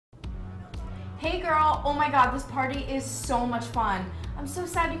Hey girl, oh my god, this party is so much fun. I'm so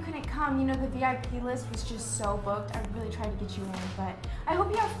sad you couldn't come. You know, the VIP list was just so booked. I really tried to get you in, but I hope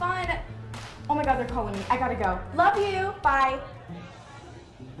you have fun. Oh my god, they're calling me. I gotta go. Love you. Bye.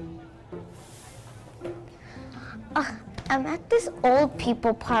 I'm at this old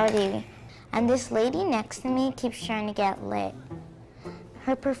people party, and this lady next to me keeps trying to get lit.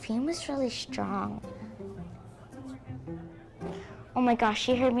 Her perfume is really strong. Oh my gosh,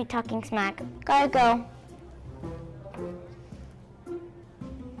 she heard me talking smack. Gotta go.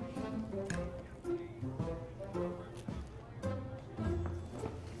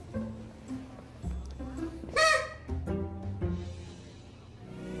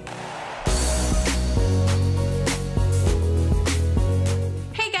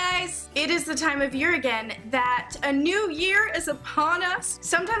 It is the time of year again that a new year is upon us.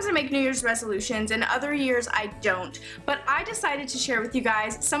 Sometimes I make New Year's resolutions and other years I don't, but I decided to share with you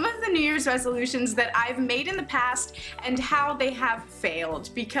guys some of the New Year's resolutions that I've made in the past and how they have failed,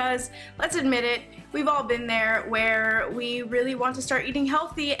 because let's admit it, we've all been there where we really want to start eating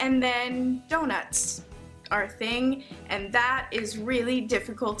healthy and then donuts are a thing, and that is really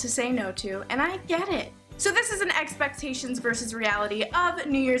difficult to say no to, and I get it. So this is an expectations versus reality of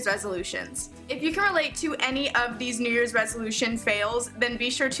New Year's resolutions. If you can relate to any of these New Year's resolution fails, then be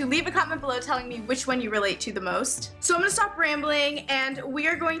sure to leave a comment below telling me which one you relate to the most. So I'm gonna stop rambling and we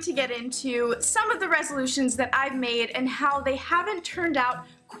are going to get into some of the resolutions that I've made and how they haven't turned out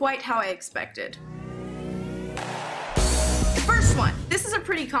quite how I expected. First one. This is a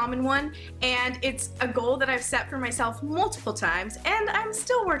pretty common one, and it's a goal that I've set for myself multiple times, and I'm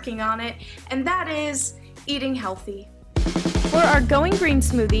still working on it, and that is eating healthy. For our Going Green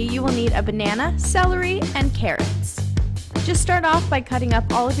smoothie, you will need a banana, celery, and carrots. Just start off by cutting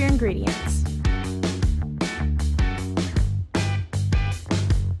up all of your ingredients.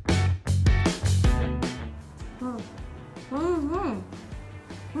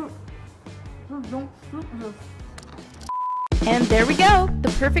 And there we go,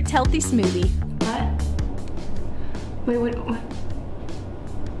 the perfect healthy smoothie. What? Wait.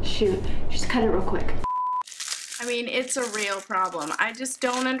 Shoot, just cut it real quick. I mean, it's a real problem. I just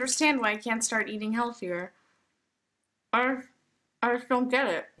don't understand why I can't start eating healthier. I just don't get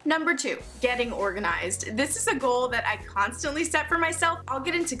it. Number 2, getting organized. This is a goal that I constantly set for myself. I'll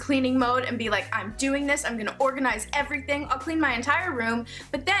get into cleaning mode and be like, I'm doing this, I'm gonna organize everything, I'll clean my entire room,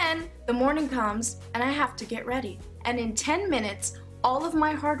 but then the morning comes and I have to get ready. And in 10 minutes, all of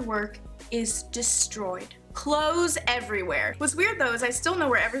my hard work is destroyed. Clothes everywhere. What's weird though is I still know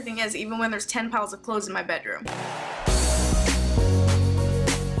where everything is even when there's 10 piles of clothes in my bedroom.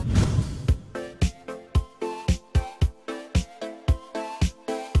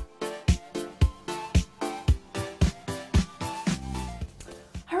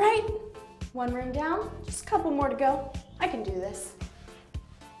 All right, one ring down, just a couple more to go. I can do this.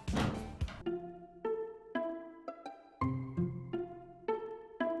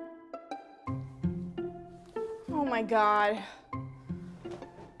 Oh my god.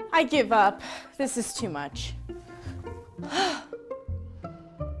 I give up. This is too much.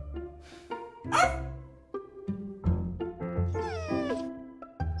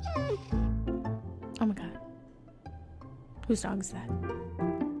 Oh my god. Whose dog is that?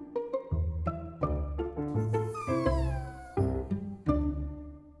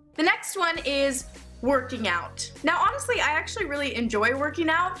 The next one is working out. Now honestly, I actually really enjoy working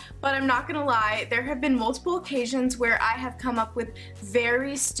out, but I'm not gonna lie, there have been multiple occasions where I have come up with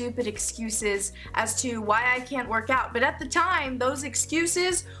very stupid excuses as to why I can't work out, but at the time, those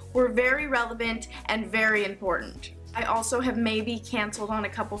excuses were very relevant and very important. I also have maybe canceled on a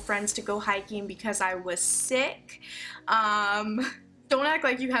couple friends to go hiking because I was sick. Don't act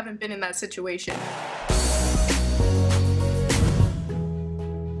like you haven't been in that situation.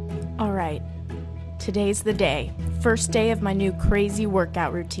 All right. Today's the day. First day of my new crazy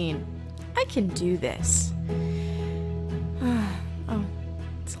workout routine. I can do this. Oh,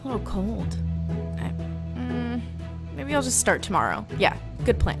 it's a little cold. Maybe I'll just start tomorrow. Yeah,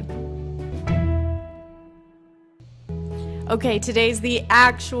 good plan. Okay, today's the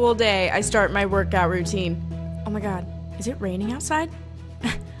actual day I start my workout routine. Oh my god, is it raining outside?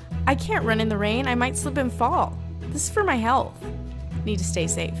 I can't run in the rain. I might slip and fall. This is for my health. Need to stay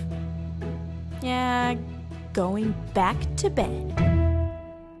safe. Yeah, going back to bed.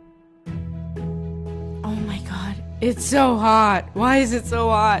 Oh my god, it's so hot. Why is it so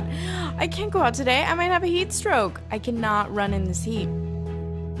hot? I can't go out today. I might have a heat stroke. I cannot run in this heat.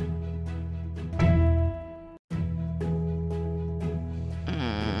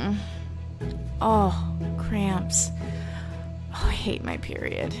 Oh, cramps. Oh, I hate my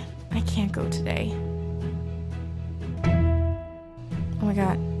period. I can't go today. Oh my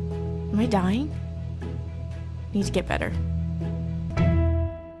god. Am I dying? Need to get better.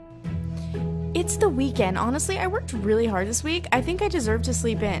 It's the weekend. Honestly, I worked really hard this week. I think I deserve to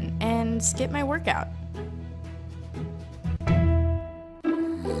sleep in and skip my workout.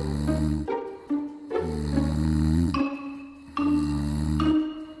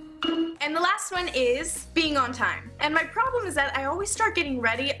 And the last one is being on time. And my problem is that I always start getting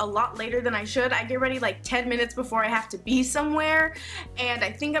ready a lot later than I should. I get ready like 10 minutes before I have to be somewhere, and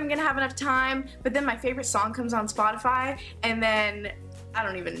I think I'm gonna have enough time, but then my favorite song comes on Spotify, and then I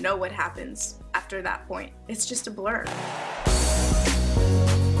don't even know what happens after that point. It's just a blur.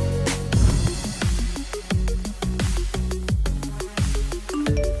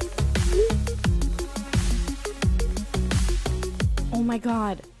 Oh my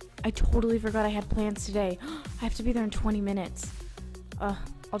god. I totally forgot I had plans today. I have to be there in 20 minutes.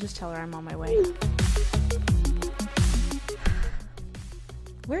 I'll just tell her I'm on my way.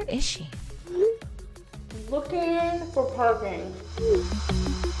 Where is she? Looking for parking.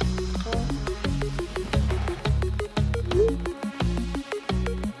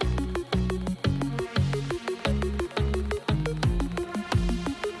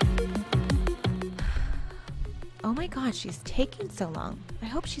 Oh my god, she's taking so long. I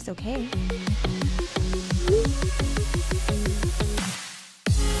hope she's okay.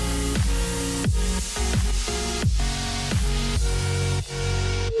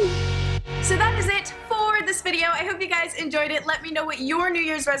 So that is it for this video. I hope you guys enjoyed it. Let me know what your New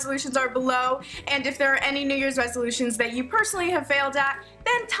Year's resolutions are below, and if there are any New Year's resolutions that you personally have failed at,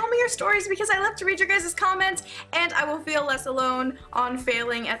 then tell me your stories, because I love to read your guys' comments, and I will feel less alone on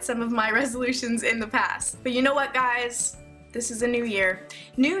failing at some of my resolutions in the past. But you know what, guys? This is a new year.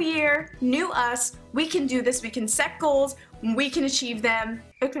 New year, new us. We can do this. We can set goals. We can achieve them.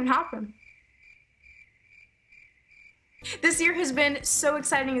 It can happen. This year has been so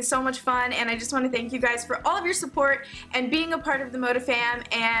exciting and so much fun, and I just want to thank you guys for all of your support and being a part of the MotiFam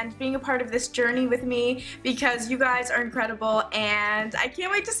and being a part of this journey with me, because you guys are incredible, and I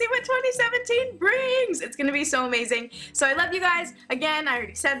can't wait to see what 2017 brings. It's going to be so amazing. So I love you guys. Again, I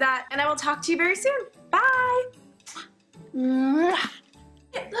already said that, and I will talk to you very soon. Bye!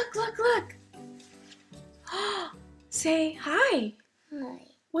 Look, look, look. Say hi. Hi.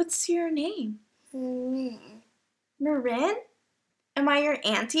 What's your name? Mm. Marin? Am I your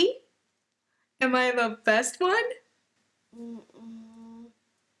auntie? Am I the best one? Mm-mm.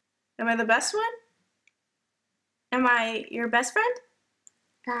 Am I the best one? Am I your best friend?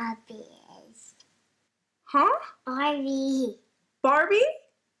 Bobby is. Huh? Barbie. Barbie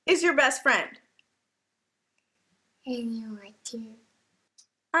is your best friend. And you are too.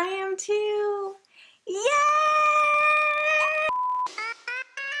 I am too. Yay!